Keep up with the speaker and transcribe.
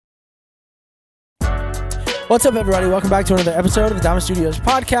What's up, everybody? Welcome back to another episode of the Diamond Studios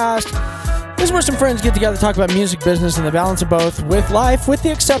podcast. This is where some friends get together to talk about music, business, and the balance of both with life, with the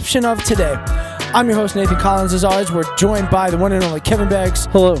exception of today. I'm your host, Nathan Collins. As always, we're joined by the one and only Kevin Beggs.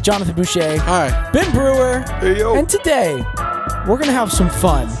 Hello. Jonathan Boucher. Hi. Ben Brewer. Hey, yo. And today, we're going to have some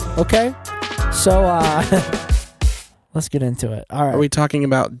fun, okay? So, let's get into it. All right. Are we talking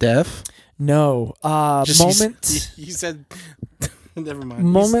about death? No. Moment. You said... Never mind.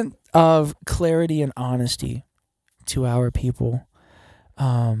 Moment of clarity and honesty to our people.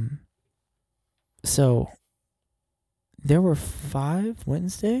 So there were 5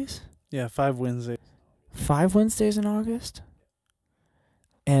 Wednesdays? Yeah, 5 Wednesdays. 5 Wednesdays in August?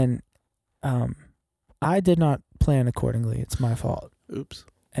 And I did not plan accordingly. It's my fault. Oops.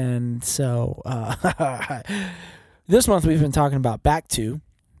 And so this month we've been talking about Back To.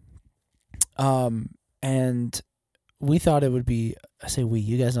 And we thought it would be, I say we,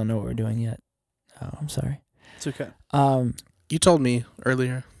 you guys don't know what we're doing yet. Oh, I'm sorry. It's okay. You told me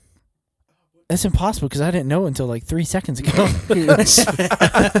earlier. It's impossible because I didn't know until like 3 seconds ago.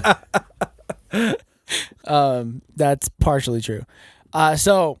 That's partially true.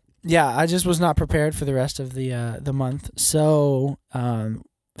 So yeah, I just was not prepared for the rest of the month. So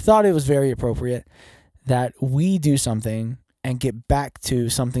thought it was very appropriate that we do something and get back to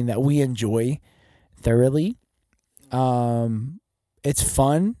something that we enjoy thoroughly. It's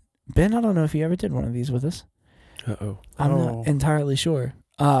fun. Ben, I don't know if you ever did one of these with us. Uh-oh. I'm not entirely sure.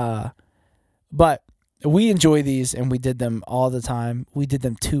 But we enjoy these, and we did them all the time. We did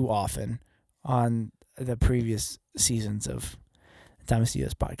them too often on the previous seasons of the Diamond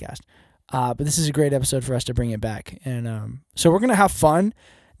Studios podcast. But this is a great episode for us to bring it back. And so we're going to have fun.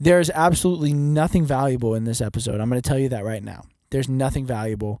 There's absolutely nothing valuable in this episode. I'm going to tell you that right now. There's nothing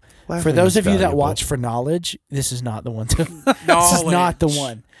valuable. For those of you that watch for knowledge, this is not the one. This is not the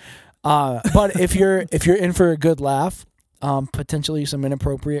one. But if you're in for a good laugh, potentially some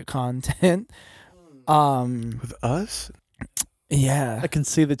inappropriate content, With us? Yeah, I can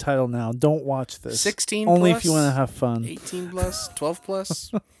see the title now. Don't watch this. 16 Only plus, if you want to have fun. 18 plus, 12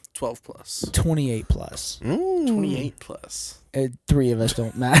 plus, 12 plus, 28 plus. 28 plus. 3 of us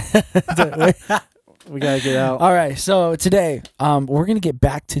don't matter. We got to get out. All right, so today, we're gonna get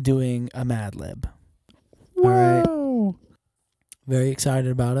back to doing a Mad Lib. All right, very excited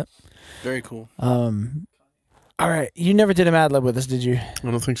about it. Very cool. All right, you never did a Mad Lib with us, did you? I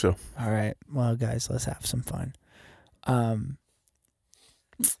don't think so. All right, well, guys, let's have some fun.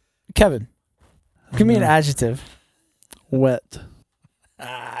 Kevin, give me an adjective. Wet.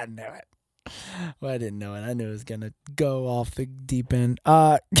 I knew it. Well, I didn't know it. I knew it was gonna go off the deep end.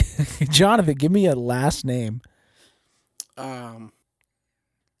 Jonathan, give me a last name.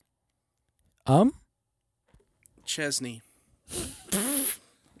 Chesney.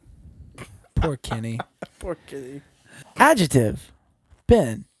 Poor Kenny. Poor kitty. Adjective.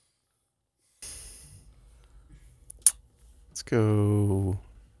 Ben. Let's go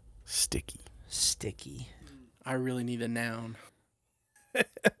sticky. Sticky. I really need a noun.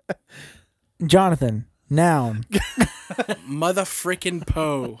 Jonathan. Noun. Mother frickin'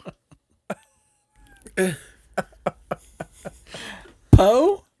 Poe.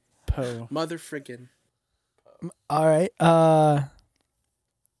 Poe. Poe. Mother frickin'. All right.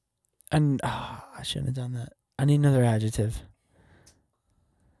 And I shouldn't have done that. I need another adjective.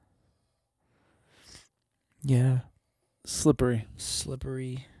 Yeah. Slippery.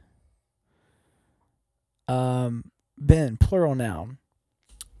 Slippery. Ben, plural noun.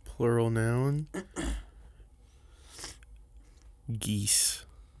 Plural noun. Geese.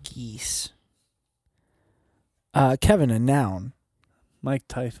 Geese. Kevin, a noun. Mike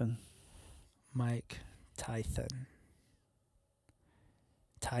Tyson. Mike Tyson.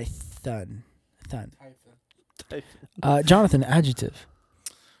 Tyson. Thun. Jonathan, adjective.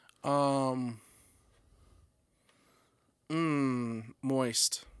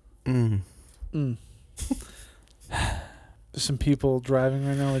 Moist. There's some people driving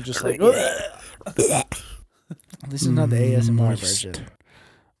right now. They're just like, This is not the ASMR version.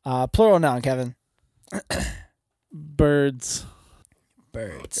 Plural noun, Kevin. birds.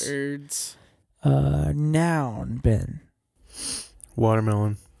 Birds. Noun, Ben.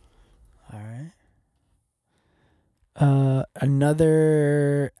 Watermelon. All right.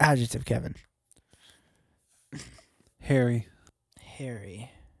 Another adjective, Kevin. Hairy.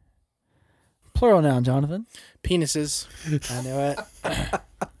 Hairy. Plural noun, Jonathan. Penises. I knew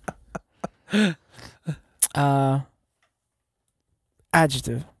it.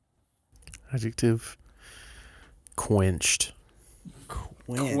 Adjective. Adjective. Quenched.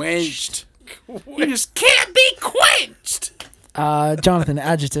 Quenched. You just can't be quenched. Jonathan,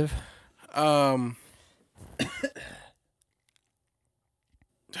 adjective.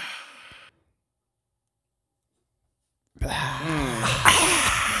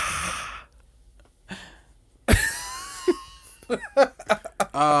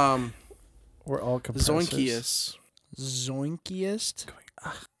 We're all compressors. Zoinkius. Zoinkiest.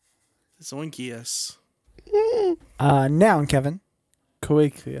 Zoinkius. Noun, Kevin.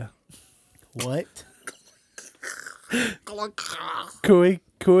 Coaquia. What? I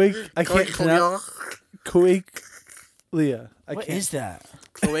can't pronounce. Coaquia. What is that?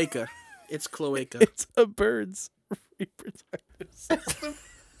 Cloaca. It's cloaca. It's a bird's reproductive system.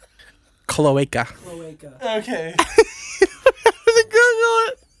 Cloaca. Okay.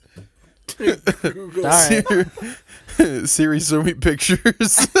 All right. Siri, show me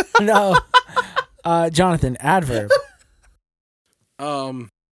pictures. No. Jonathan, adverb.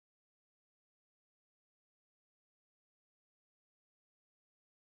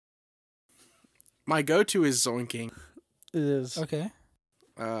 My go-to is zoinking. It is. Okay.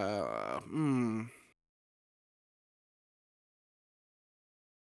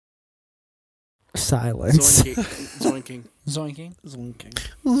 Silence. Zoinking. Zoinking. Zonking.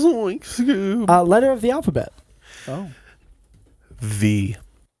 Zoink, Scoob. Letter of the alphabet. Oh. V.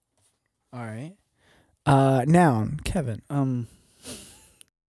 All right. Noun, Kevin.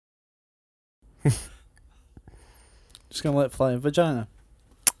 Just gonna let it fly. Vagina.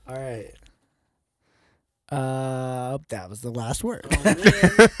 All right. That was the last word.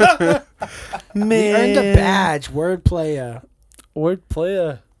 Man. We earned a badge. Wordplay. Word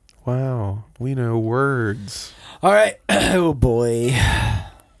playa. Wow. We know words. All right. Oh boy.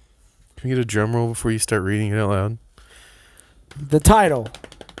 Can we get a drum roll before you start reading it out loud? The title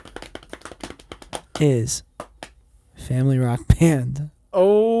is Family Rock Band.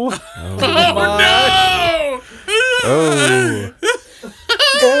 Oh. No! Oh.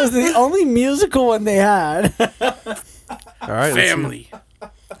 It was the only musical one they had. All right. Family.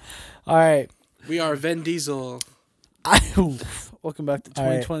 All right. We are Vin Diesel. Welcome back to All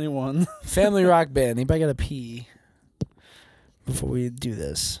right. 2021. Family Rock Band. Anybody got to pee before we do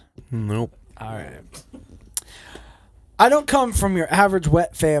this? Nope. All right. I don't come from your average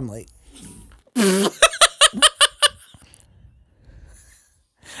wet family.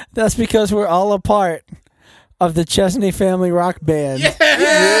 That's because we're all a part of the Chesney Family Rock Band.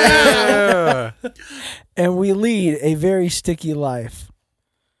 Yeah. And we lead a very sticky life.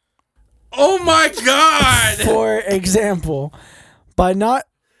 Oh my God! For example, by not...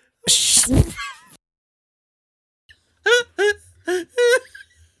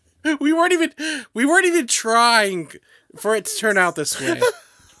 We weren't even trying for it to turn out this way.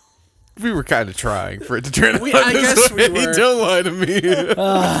 We were kind of trying for it to turn out I this guess we way. were. Don't lie to me.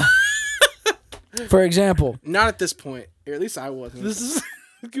 For example, Not at this point. Or at least I wasn't. This is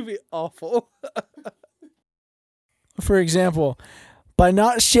gonna be awful. by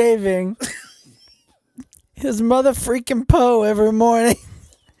not shaving his mother freaking Poe every morning,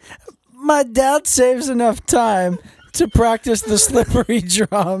 my dad saves enough time to practice the slippery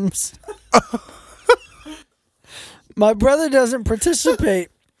drums. My brother doesn't participate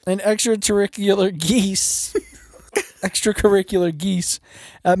in extracurricular geese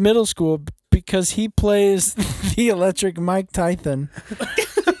at middle school because he plays the electric Mike Tyson.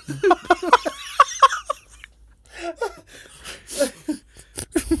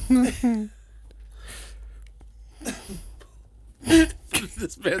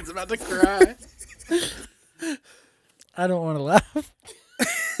 This man's about to cry. I don't want to laugh.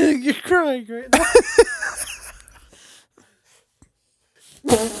 You're crying right now.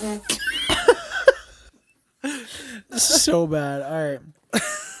 This is so bad. All right.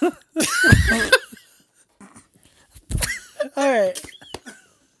 All right.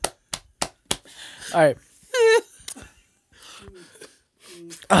 All right.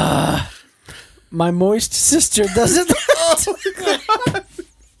 My moist sister doesn't.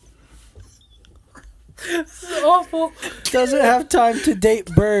 Awful. Doesn't have time to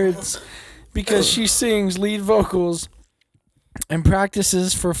date birds because she sings lead vocals and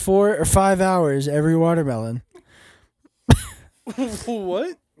practices for 4 or 5 hours every watermelon.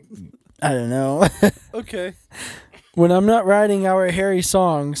 What? I don't know. Okay. When I'm not writing our Harry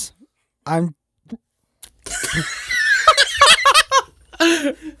songs, I'm.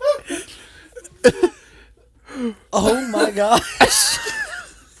 Oh my gosh.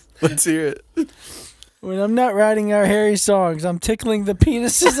 Let's hear it. When I'm not writing our Harry songs, I'm tickling the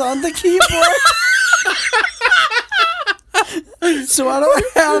penises on the keyboard. So I don't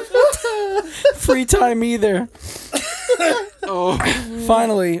have free time either. Oh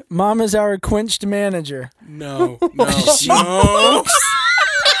Finally, Mom is our quenched manager. no!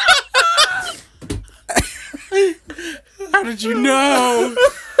 did you know?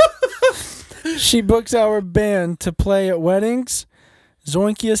 She books our band to play at weddings,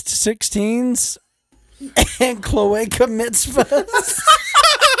 Zoinkiest 16s, and cloaca mitzvahs.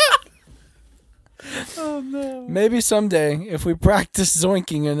 Oh no. Maybe someday, if we practice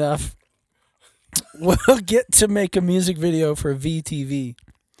zoinking enough, we'll get to make a music video for VTV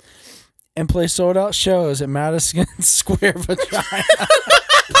and play sold-out shows at Madison Square Vagina.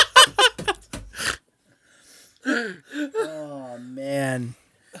 Oh, man.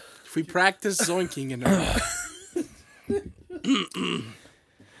 If we practice zoinking enough.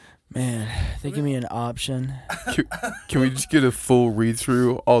 Man, they give me an option. Can we just get a full read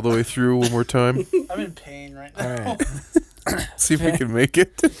through all the way through one more time? I'm in pain right All now. right. See if we can make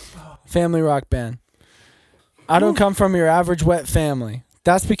it. Family rock band. I don't come from your average wet family.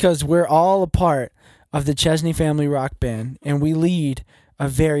 That's because we're all a part of the Chesney Family Rock Band, and we lead a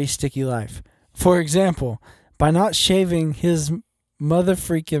very sticky life. For example, by not shaving his mother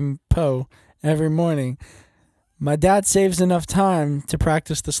freaking Poe every morning, my dad saves enough time to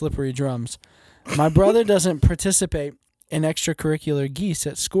practice the slippery drums. My brother doesn't participate in extracurricular geese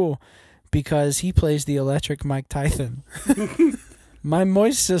at school because he plays the electric Mike Tyson. My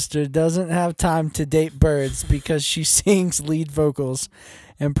moist sister doesn't have time to date birds because she sings lead vocals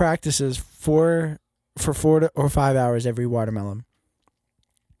and practices for 4 or 5 hours every watermelon.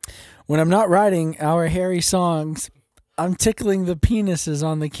 When I'm not writing our hairy songs, I'm tickling the penises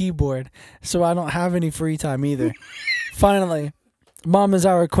on the keyboard, so I don't have any free time either. Finally, Mom is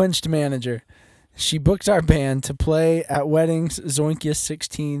our quenched manager. She books our band to play at weddings, Zoinkiest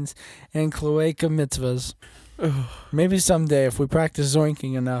 16s, and cloaca mitzvahs. Maybe someday, if we practice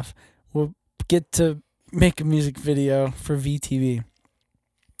zoinking enough, we'll get to make a music video for VTV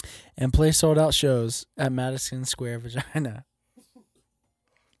and play sold-out shows at Madison Square Vagina.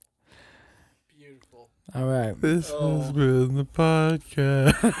 Beautiful. All right. This has been the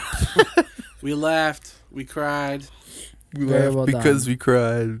podcast. We laughed. We cried. We Very laughed well because done. we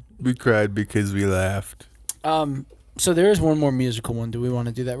cried. We cried because we laughed. So there is one more musical one. Do we want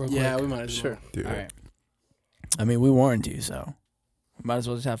to do that real Yeah, quick? we might as Sure. well. Do All it. right. I mean, we warned you, so might as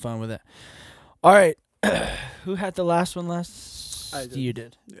well just have fun with it. All right. Who had the last one last? I did. You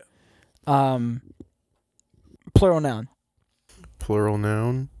did. Yeah. Plural noun. Plural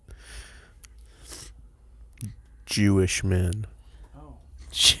noun. Jewish men. Oh.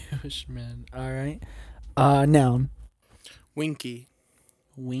 Jewish men. All right. Noun. Winky.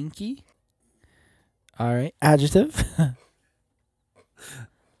 Winky. All right. Adjective.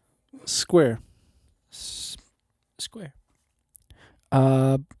 Square. Square.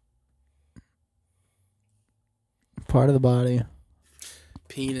 Part of the body.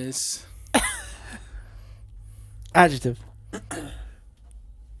 Penis. Adjective.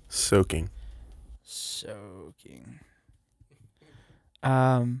 Soaking. Soaking.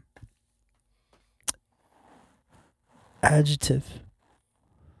 Adjective.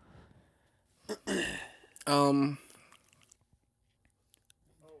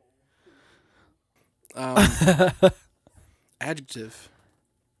 Adjective.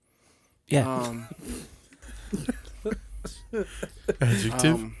 Yeah.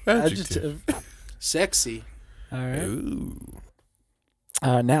 Adjective. Adjective. Sexy. All right. Ooh.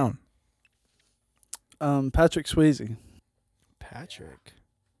 Noun. Patrick Swayze. Patrick.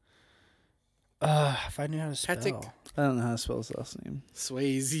 If I knew how to spell. Patrick. I don't know how to spell his last name.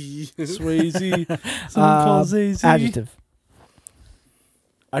 Swayze. Swayze. Someone calls Zazie. Adjective.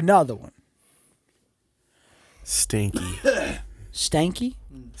 Another one. Stinky. Stanky.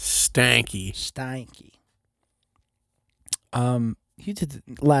 Stanky. Stanky. You did the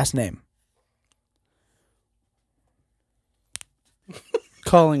last name.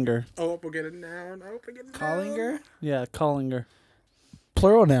 Collinger. I hope we'll get a noun. I hope we get a noun. Collinger. Yeah, Collinger.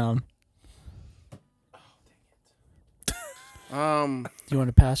 Plural noun. Um, Do you want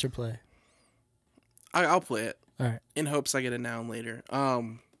to pass or play? I'll play it. All right. In hopes I get a noun later.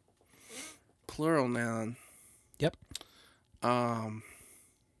 Plural noun. Yep.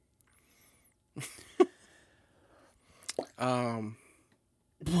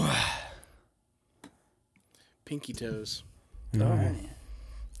 Pinky toes. No. All right.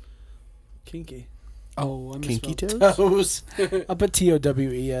 Kinky. Oh, I Kinky misspelled Toes. I put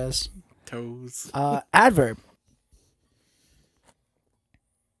TOWES. Toes. Adverb.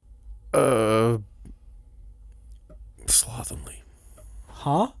 Slovenly.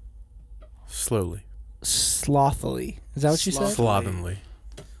 Huh? Slowly. Slothily. Is that what you said? Slovenly.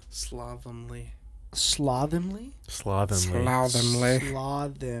 Slovenly. Slothamly? Slovenly. Slovenly.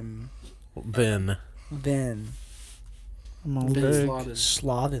 Slothem. Then. Then. I'm all Then big. slotted.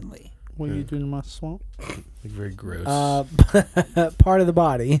 Slovenly. What are you doing in my swamp? Like very gross. Part of the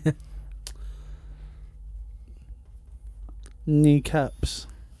body. Kneecaps.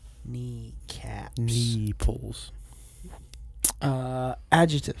 Kneecaps. Knee pulls.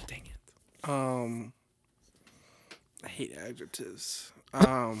 Adjective. Dang it. I hate adjectives.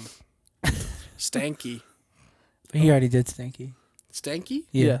 Stanky. He already did stanky. Stanky?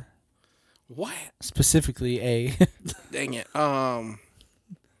 Yeah. What? Specifically a. Dang it. I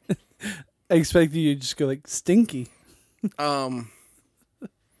expected you to just go like stinky. Poopy.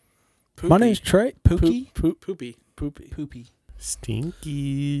 My name's Trey. Pookie. Poopy. Poopy.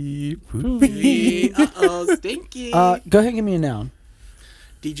 Stinky. Poopy. Uh-oh, stinky. Go ahead and give me a noun.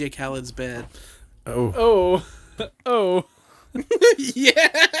 DJ Khaled's bed. Oh. Oh.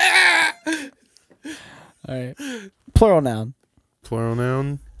 Yeah. All right. Plural noun. Plural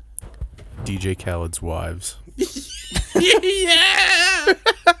noun. DJ Khaled's wives. Yeah.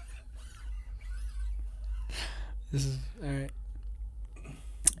 This is all right.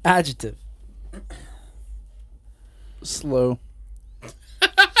 Adjective. Slow.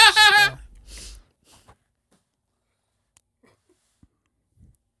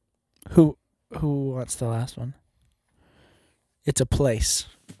 Who wants the last one? It's a place.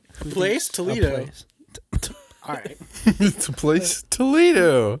 Place? Toledo. A place. All right. It's a place.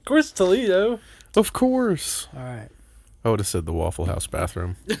 Toledo. Of course, Toledo. Of course. All right. I would have said the Waffle House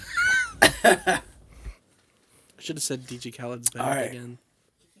bathroom. I should have said DJ Khaled's bed All right. again.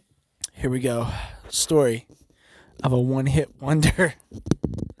 Here we go. Story of a one-hit wonder.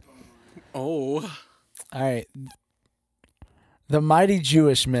 Oh. All right. The Mighty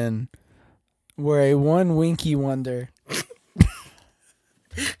Jewish Men were a one winky wonder.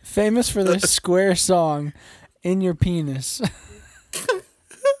 Famous for their square song, In Your Penis.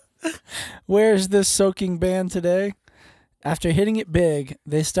 Where's this soaking band today? After hitting it big,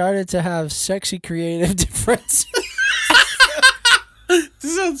 they started to have sexy creative differences.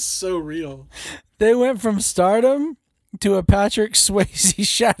 This sounds so real. They went from stardom to a Patrick Swayze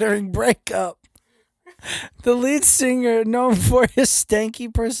shattering breakup. The lead singer, known for his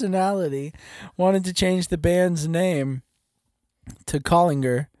stanky personality, wanted to change the band's name to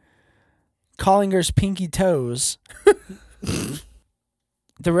Collinger's Pinky Toes.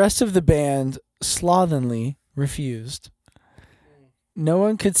 The rest of the band slovenly refused. No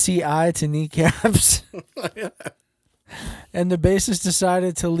one could see eye to kneecaps. And the bassist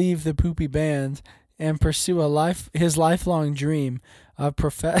decided to leave the poopy band and pursue his lifelong dream of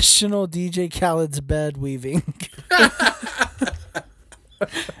professional DJ Khaled's bed weaving.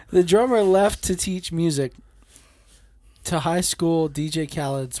 The drummer left to teach music to high school DJ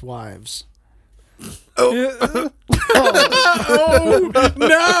Khaled's wives. Oh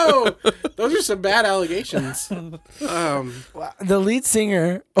no! Those are some bad allegations. The lead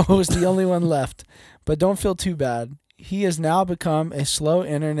singer was the only one left, but don't feel too bad. He has now become a slow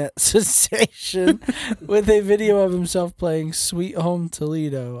internet sensation with a video of himself playing Sweet Home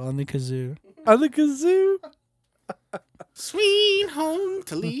Toledo on the kazoo. On the kazoo. Sweet Home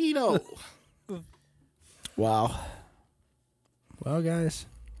Toledo. Wow. Well, guys,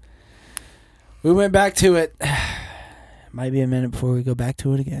 we went back to it. Might be a minute before we go back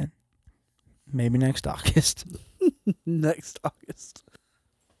to it again. Maybe next August. Next August.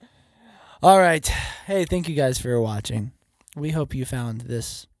 All right. Hey, thank you guys for watching. We hope you found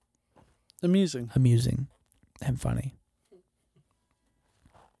this Amusing. amusing and funny.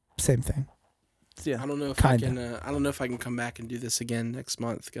 Same thing. Yeah. I don't know if Kinda. I can. I don't know if I can come back and do this again next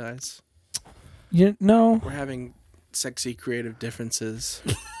month, guys. You know, We're having sexy creative differences.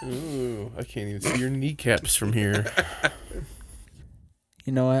 Ooh, I can't even see your kneecaps from here.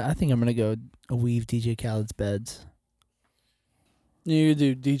 you know what? I think I'm gonna go weave DJ Khaled's beds. You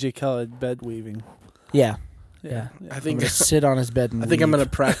do DJ Khaled bed weaving. Yeah. Yeah. I I'm think. gonna sit on his bed and I think I'm weave. gonna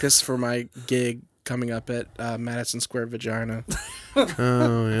practice for my gig coming up at Madison Square Vagina.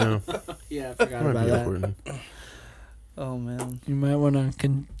 Oh, yeah. Yeah, I forgot Might about be that. important. Oh man. You might want to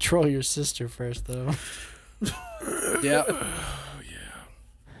control your sister first, though. Yeah.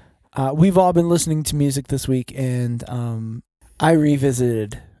 We've all been listening to music this week, and I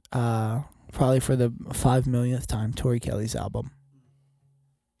revisited, probably for the 5 millionth time, Tori Kelly's album.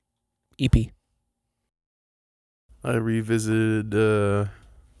 EP. I revisited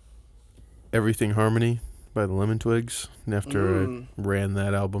Everything Harmony by the Lemon Twigs. And after I ran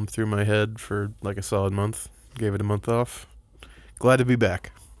that album through my head for like a solid month, gave it a month off. Glad to be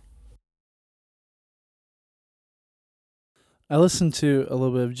back. I listened to a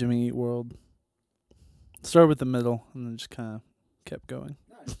little bit of Jimmy Eat World. Started with the middle and then just kind of kept going.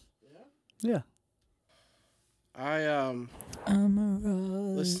 Nice. Yeah. I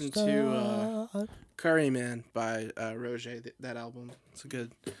listened to Curry Man by Roger. That album. It's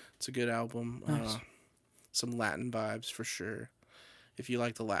a good album. Nice. Some Latin vibes for sure. If you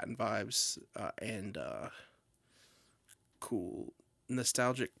like the Latin vibes and cool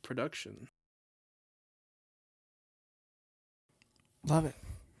nostalgic production. Love it.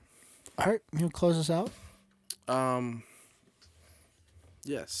 All right, you want to close us out?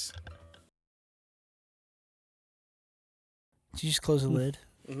 Yes. Did you just close the lid?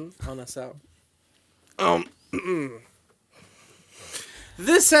 On us out.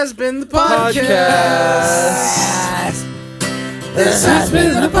 This has been the podcast. This has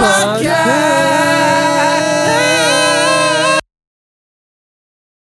been the podcast.